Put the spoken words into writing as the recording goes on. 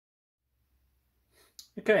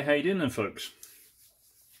Okay, how you doing then, folks?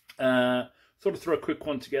 Thought I'd throw a quick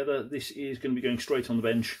one together. This is going to be going straight on the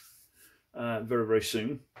bench very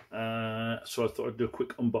soon. So I thought I'd do a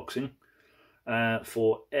quick unboxing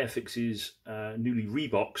for Airfix's newly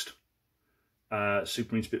reboxed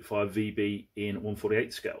Supermarine Spitfire Vb in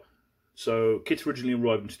 1/48 scale. So kit originally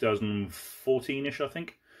arrived in 2014-ish, I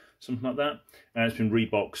think, something like that, and it's been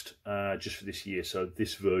reboxed just for this year. So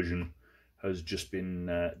this version has just been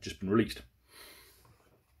released.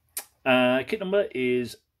 Kit number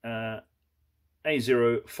is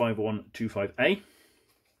A05125A. We've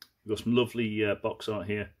got some lovely box art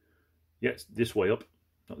here. Yeah, it's this way up,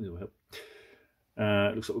 not the other way up.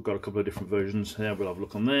 Looks like we've got a couple of different versions here. We'll have a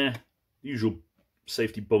look on there. The usual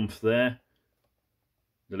safety bump there.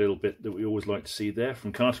 The little bit that we always like to see there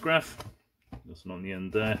from Cartograph. Nothing on the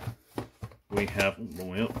end there. We have, wrong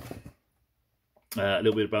way up, a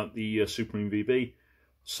little bit about the Supermarine Vb.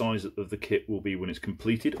 Size of the kit will be when it's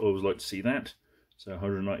completed. I always like to see that. So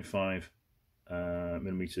 195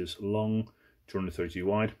 millimeters long, 232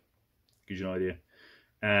 wide. Gives you an idea.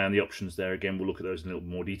 And the options there, again, we'll look at those in a little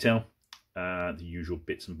more detail. The usual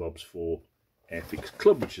bits and bobs for Airfix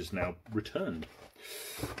Club, which is now returned.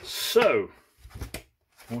 So,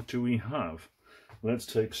 what do we have? Let's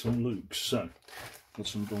take some looks. So, got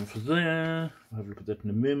some done for there. I'll have a look at that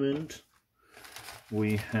in a moment.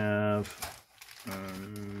 We have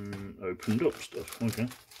opened up stuff. Okay.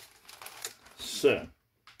 So,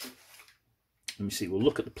 let me see. We'll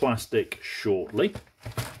look at the plastic shortly.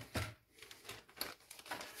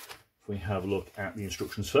 If we have a look at the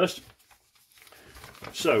instructions first.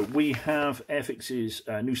 So we have Airfix's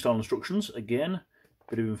new style instructions. Again, a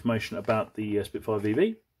bit of information about the Spitfire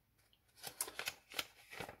Vb.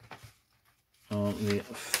 On the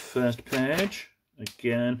first page,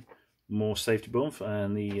 again, more safety bump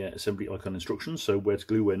and the assembly icon instructions. So where to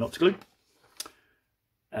glue, where not to glue.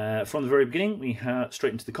 From the very beginning, we have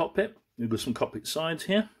straight into the cockpit. We've got some cockpit sides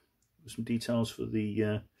here, with some details for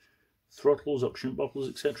the throttles, oxygen bottles,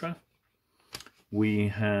 etc. We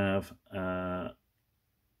have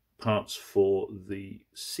parts for the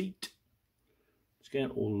seat.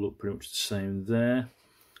 Again, all look pretty much the same there.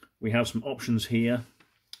 We have some options here.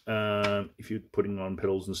 If you're putting on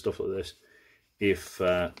pedals and stuff like this, if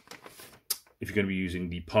you're going to be using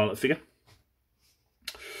the pilot figure.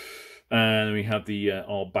 And then we have the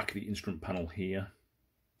our back of the instrument panel here,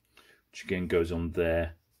 which again goes on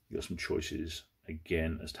there. You've got some choices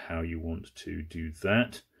again as to how you want to do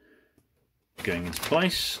that. Going into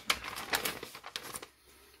place.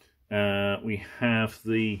 We have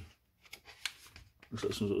the, looks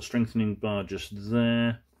like some sort of strengthening bar just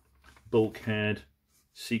there, bulkhead,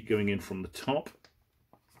 seat going in from the top,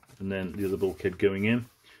 and then the other bulkhead going in.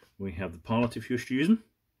 We have the pilot if you wish to use them.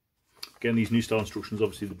 Again, these new style instructions,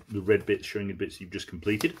 obviously the red bits showing the bits you've just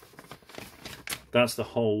completed. That's the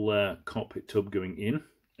whole cockpit tub going in,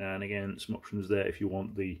 and again some options there if you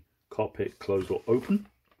want the cockpit closed or open.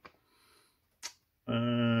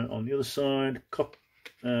 On the other side,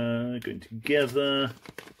 going together.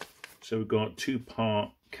 So we've got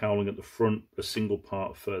two-part cowling at the front, a single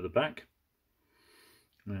part further back.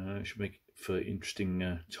 Should make it for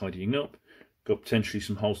interesting tidying up. Got potentially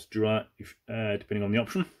some holes to draw if depending on the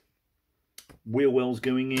option. Wheel wells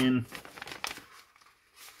going in.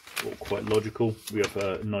 All quite logical. We have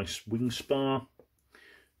a nice wing spar,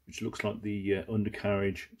 which looks like the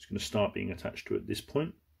undercarriage is going to start being attached to at this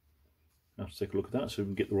point. I'll have to take a look at that so we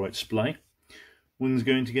can get the right splay. Wings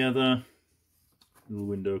going together. Little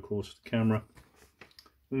window, of course, for the camera.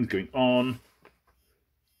 Wings going on.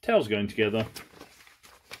 Tails going together.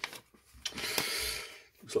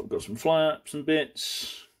 Looks like we've got some flaps and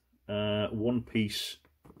bits. One piece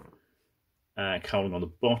cowling on the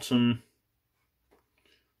bottom.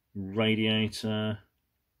 Radiator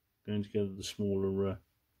going together. The smaller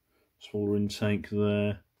intake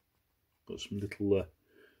there. Got some little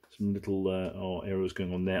arrows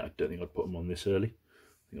going on there. I don't think I'd put them on this early. I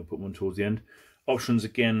think I'll put one towards the end. Options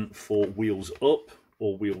again for wheels up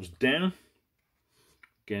or wheels down.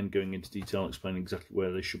 Again, going into detail, explaining exactly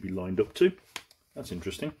where they should be lined up to. That's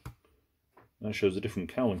interesting. That shows a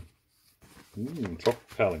different cowling. Top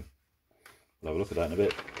cowling. We'll have a look at that in a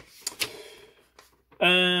bit.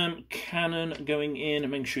 Cannon going in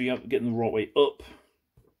and making sure you're getting the right way up.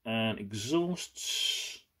 And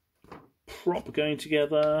exhausts. Prop going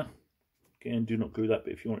together. Again, do not glue that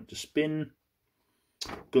bit if you want it to spin.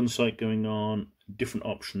 Gun sight going on. Different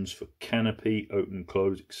options for canopy, open,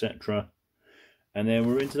 close, etc. And then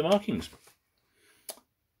we're into the markings.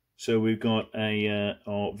 So we've got a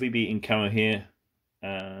our VB in camo here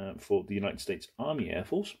for the United States Army Air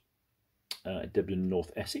Force, Debenham,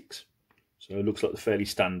 North Essex. So it looks like the fairly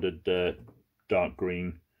standard dark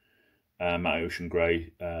green, matte ocean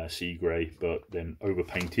grey, sea grey, but then over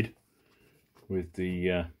painted with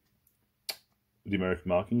the American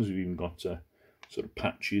markings. We've even got sort of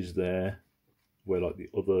patches there where like the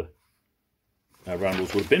other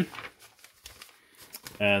roundels would have been.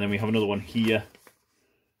 And then we have another one here.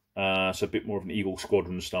 So a bit more of an Eagle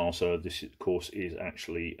Squadron style. So this, of course, is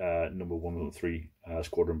actually number 103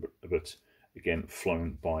 Squadron, but again,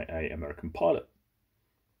 flown by an American pilot.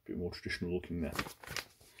 A bit more traditional looking there.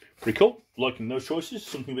 Pretty cool. Liking those choices.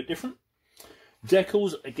 Something a bit different.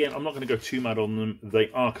 Decals, again, I'm not going to go too mad on them.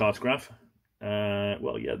 They are cartograph.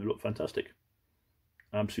 Well, yeah, they look fantastic.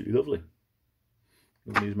 Absolutely lovely.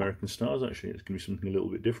 Look at these American stars, actually. It's going to be something a little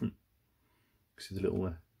bit different. See the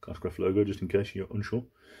little cartograph logo, just in case you're unsure.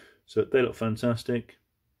 So they look fantastic.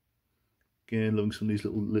 Again, loving some of these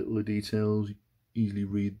little details. You easily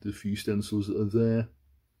read the few stencils that are there.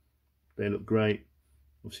 They look great.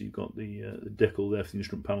 Obviously, you've got the decal there for the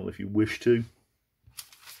instrument panel if you wish to.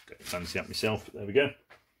 Don't fancy that myself, but there we go.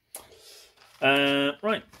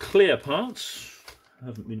 Right, clear parts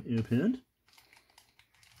haven't been opened,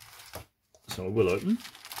 so I will open.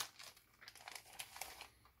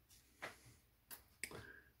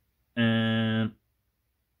 And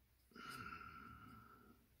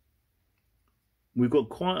we've got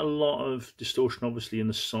quite a lot of distortion, obviously, in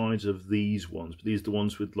the sides of these ones, but these are the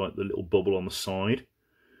ones with like the little bubble on the side.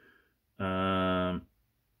 So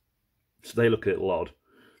they look a little odd,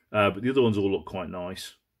 but the other ones all look quite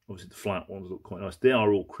nice. Obviously, the flat ones look quite nice. They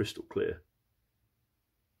are all crystal clear.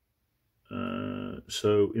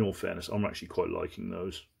 So, in all fairness, I'm actually quite liking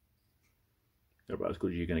those. They're about as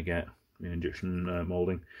good as you're going to get in injection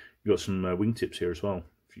moulding. You've got some wingtips here as well,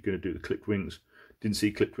 if you're going to do the clipped wings. Didn't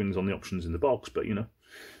see clipped wings on the options in the box, but, you know,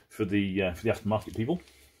 for the aftermarket people.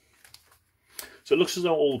 So it looks as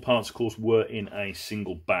though all the parts, of course, were in a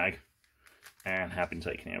single bag and have been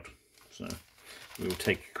taken out. So we will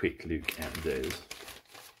take a quick look at those.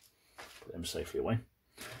 Put them safely away.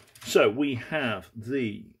 So we have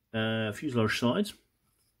the fuselage sides,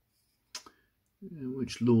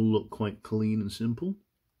 which all look quite clean and simple.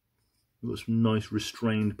 We've got some nice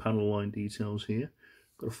restrained panel line details here.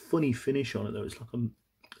 Got a funny finish on it though. It's like a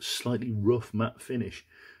slightly rough matte finish.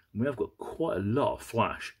 And we have got quite a lot of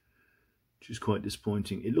flash, which is quite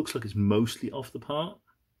disappointing. It looks like it's mostly off the part,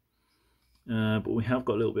 but we have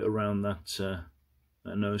got a little bit around that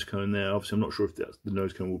that nose cone there. Obviously, I'm not sure if that's the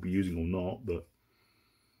nose cone we'll be using or not, but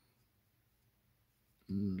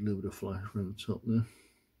a little bit of flash around the top there.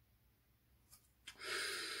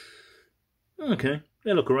 Okay,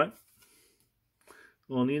 they look alright.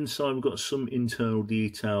 On the inside, we've got some internal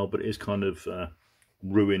detail, but it is kind of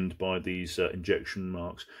ruined by these injection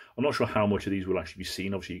marks. I'm not sure how much of these will actually be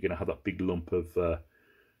seen. Obviously, you're going to have that big lump of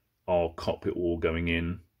our cockpit wall going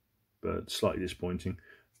in, but slightly disappointing.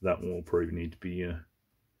 That one will probably need to be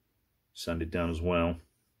sanded down as well.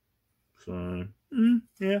 So,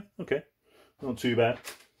 yeah, okay. Not too bad.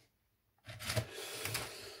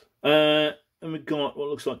 And we've got what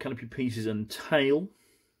looks like canopy pieces and tail.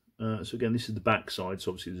 So again, this is the back side,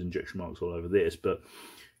 so obviously there's injection marks all over this, but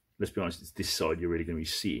let's be honest, it's this side you're really going to be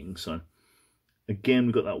seeing. So again,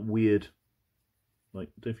 we've got that weird, like,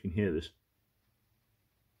 I don't know if you can hear this,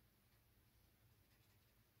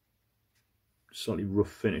 slightly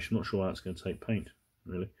rough finish. I'm not sure how that's going to take paint,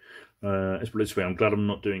 really. Let's put it this way, I'm glad I'm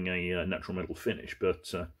not doing a natural metal finish,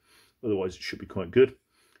 but otherwise it should be quite good.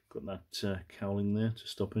 Got that cowling there to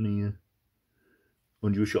stop any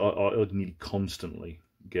undue. I'd need constantly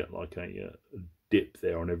get like a dip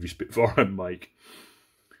there on every Spitfire I make.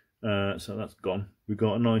 So that's gone. We've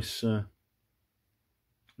got a nice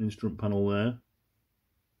instrument panel there,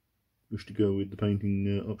 just to go with the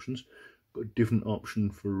painting options. Got a different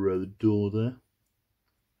option for the door there.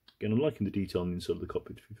 Again, I'm liking the detail on the inside of the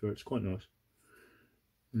cockpit, to be fair, it's quite nice.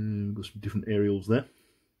 We've got some different aerials there.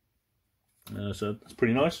 So that's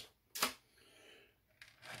pretty nice.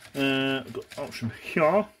 We've got an option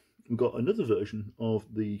here. We've got another version of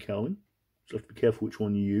the cowling, so you have to be careful which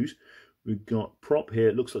one you use. We've got prop here.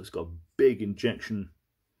 It looks like it's got a big injection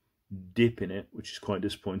dip in it, which is quite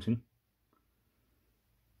disappointing.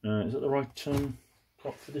 Is that the right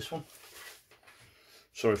prop for this one?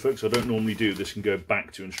 Sorry folks, I don't normally do this and go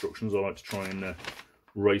back to instructions. I like to try and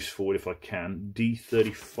race forward if I can.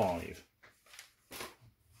 D35.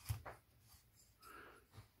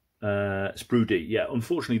 Sprue D. Yeah,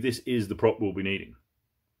 unfortunately this is the prop we'll be needing,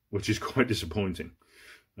 which is quite disappointing.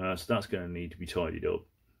 So that's going to need to be tidied up.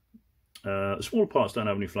 The smaller parts don't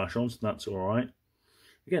have any flash-ons, that's alright.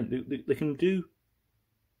 Again, they can do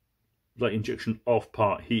like injection off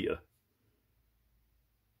part here,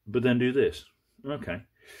 but then do this. Okay.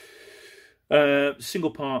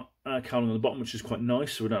 Single part cowling on the bottom, which is quite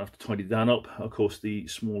nice, so we don't have to tidy that up. Of course, the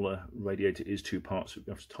smaller radiator is 2 parts, so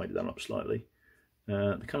we have to tidy that up slightly.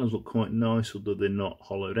 The cowlings look quite nice, although they're not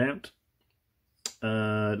hollowed out.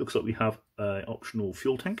 It looks like we have an optional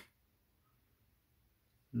fuel tank.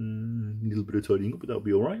 A little bit of tidying up, but that'll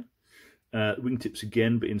be all right. Wingtips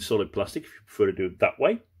again, but in solid plastic, if you prefer to do it that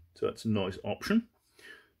way. So that's a nice option.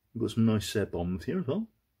 We've got some nice bombs here as well.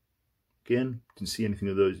 Again, didn't see anything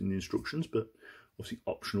of those in the instructions, but obviously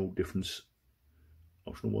optional ones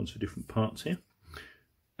for different parts here.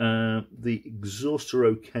 The exhausts are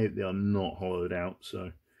okay, they are not hollowed out,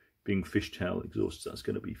 so being fishtail exhausts, that's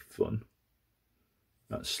going to be fun.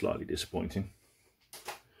 That's slightly disappointing.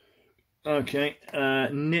 Okay,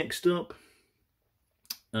 next up,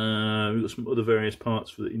 we've got some other various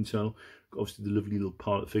parts for the internal. Obviously the lovely little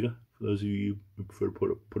pilot figure, for those of you who prefer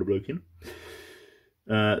to put a bloke in.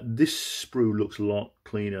 This sprue looks a lot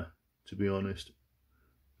cleaner, to be honest,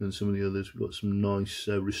 than some of the others. We've got some nice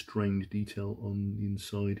restrained detail on the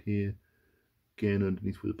inside here. Again,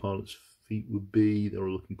 underneath where the pilot's feet would be, they're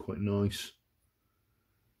all looking quite nice.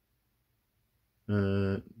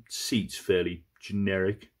 Seats fairly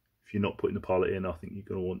generic. If you're not putting the pilot in, I think you're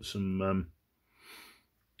going to want some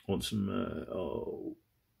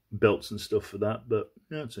belts and stuff for that, but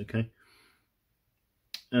yeah, it's okay.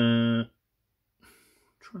 Try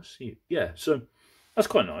to see it. Yeah, so that's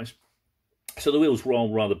quite nice. So the wheels are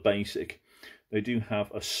all rather basic. They do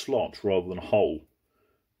have a slot rather than a hole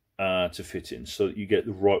to fit in, so that you get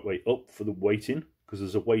the right way up for the weight in, because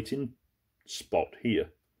there's a weight in spot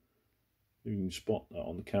here. You can spot that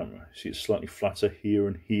on the camera. See, it's slightly flatter here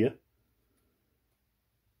and here.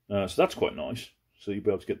 So that's quite nice. So you'll be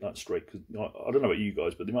able to get that straight. Because I don't know about you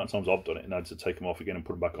guys, but the amount of times I've done it and I had to take them off again and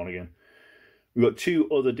put them back on again. We've got 2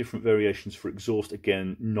 other different variations for exhaust.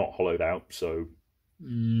 Again, not hollowed out. So,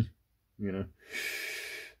 you know,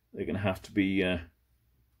 they're going to have to be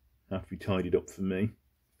tidied up for me.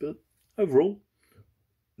 But overall,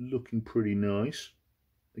 looking pretty nice.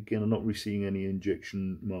 Again, I'm not really seeing any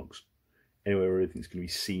injection marks anywhere where everything's going to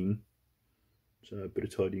be seen. So a bit of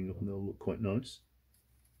tidying up and they'll look quite nice.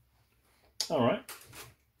 Alright.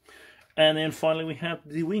 And then finally we have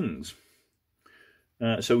the wings.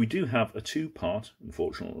 So we do have a 2-part,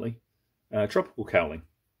 unfortunately, tropical cowling.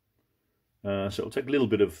 So it'll take a little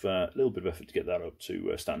bit of effort to get that up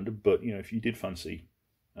to standard. But you know, if you did fancy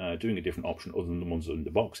doing a different option other than the ones in the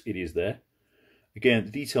box, it is there. Again,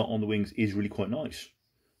 the detail on the wings is really quite nice.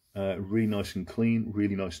 Really nice and clean,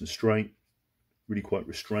 really nice and straight, really quite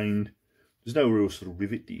restrained. There's no real sort of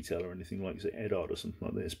rivet detail or anything like, say, Edard or something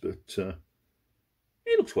like this, but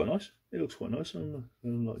it looks quite nice. It looks quite nice. And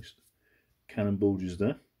like cannon bulges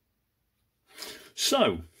there.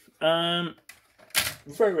 So, very,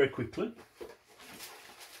 very quickly,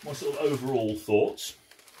 my sort of overall thoughts.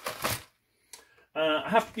 I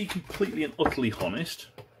have to be completely and utterly honest.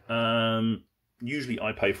 Usually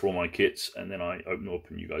I pay for all my kits and then I open them up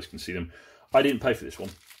and you guys can see them. I didn't pay for this one,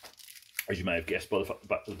 as you may have guessed by the fact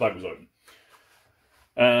that the bag was open.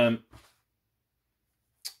 I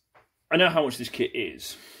know how much this kit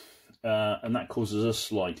is, and that causes a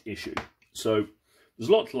slight issue. So there's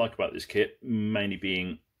a lot to like about this kit, mainly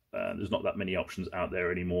being there's not that many options out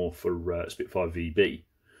there anymore for Spitfire Vb.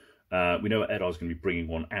 We know Edar's going to be bringing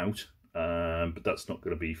one out, but that's not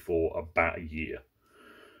going to be for about a year.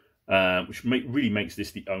 Which really makes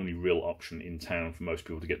this the only real option in town for most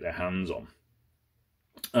people to get their hands on.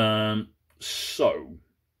 So,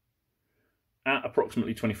 at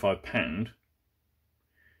approximately £25,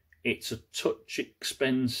 it's a touch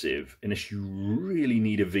expensive unless you really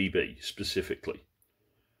need a VB specifically.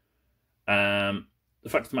 The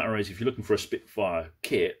fact of the matter is, if you're looking for a Spitfire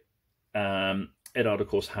kit, Edard, of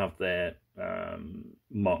course, have their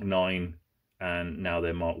Mark 9 and now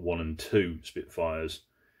their Mark 1 and 2 Spitfires.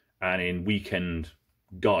 And in weekend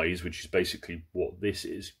guise, which is basically what this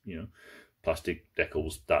is, you know, plastic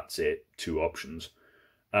decals, that's it, 2 options.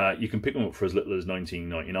 You can pick them up for as little as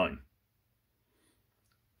 $19.99.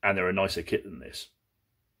 And they're a nicer kit than this.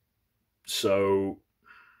 So,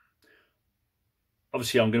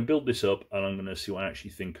 obviously I'm going to build this up and I'm going to see what I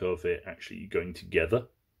actually think of it actually going together.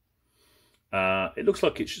 It looks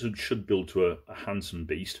like it should build to a handsome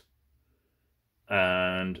beast.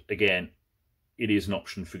 And again, it is an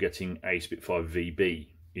option for getting a Spitfire Vb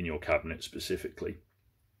in your cabinet specifically.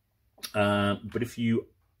 But if you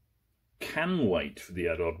can wait for the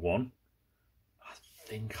Edard one, I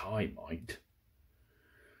think I might.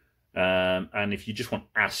 And if you just want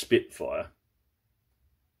a Spitfire,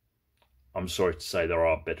 I'm sorry to say there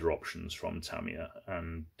are better options from Tamiya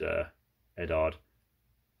and Edard.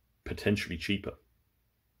 potentially cheaper.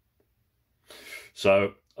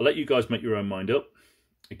 So I'll let you guys make your own mind up.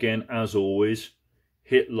 Again, as always,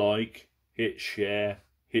 hit like, hit share,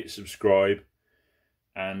 hit subscribe,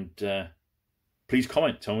 and please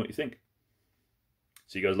comment, tell me what you think.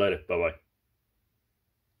 See you guys later. Bye-bye.